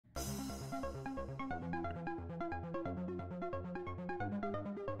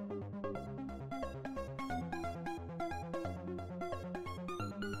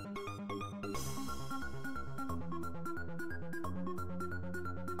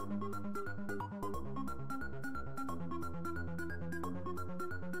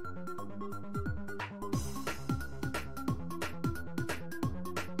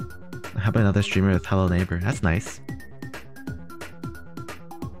How about another streamer with Hello Neighbor? That's nice.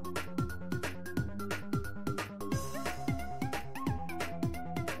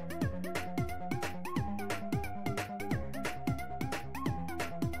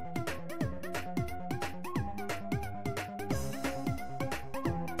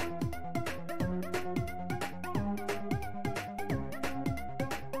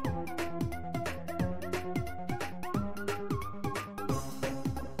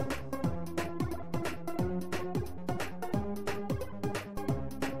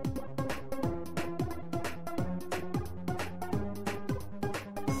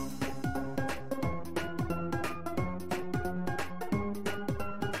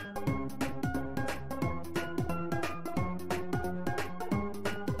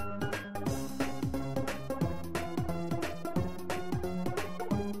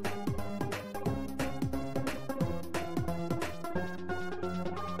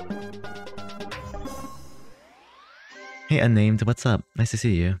 Hey, unnamed, what's up? Nice to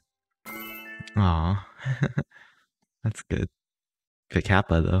see you. Aw. That's good. Good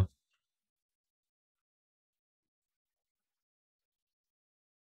Kappa, though.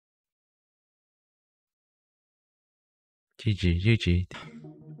 GG, GG.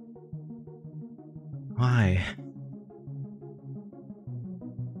 Why?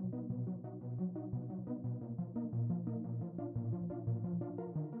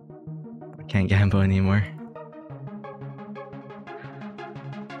 I can't gamble anymore.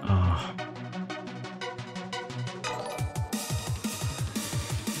 Oh.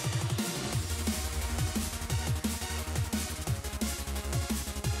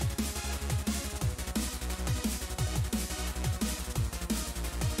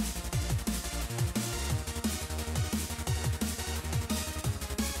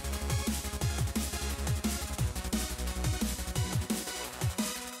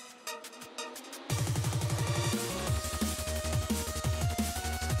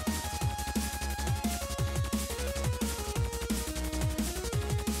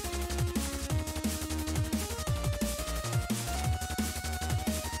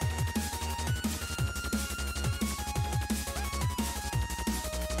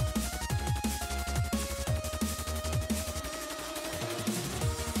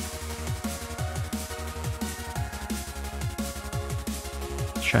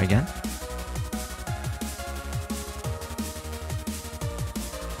 Try again.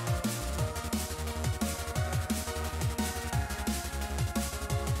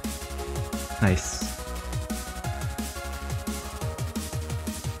 Nice.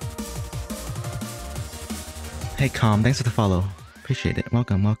 Hey, Calm, thanks for the follow. Appreciate it.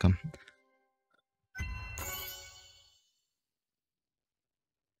 Welcome, welcome.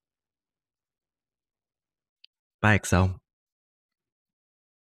 Bye, Excel.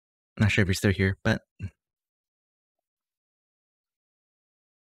 Not sure if you're still here, but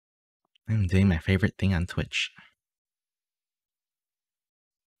I'm doing my favorite thing on Twitch.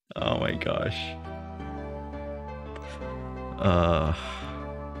 Oh my gosh.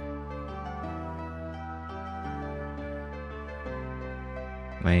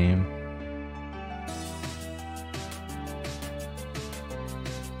 Lame.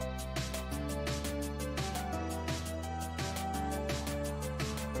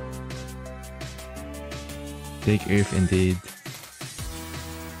 Big oof indeed.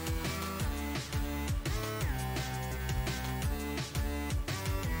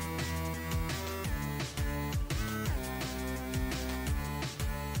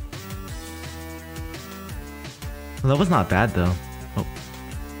 Well, that was not bad though. Oh.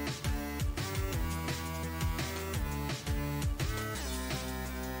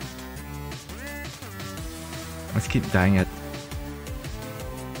 Let's keep dying at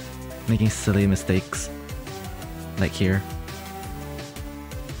making silly mistakes. Like here.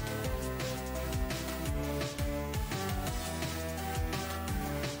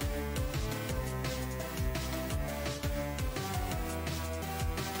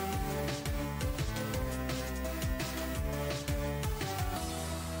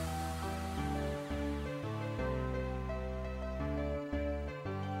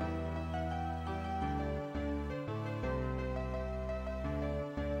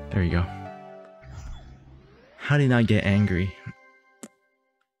 There you go. How do you not get angry?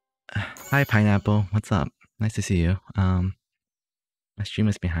 Hi, Pineapple. What's up? Nice to see you. My stream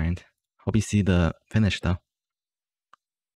is behind. Hope you see the finish, though.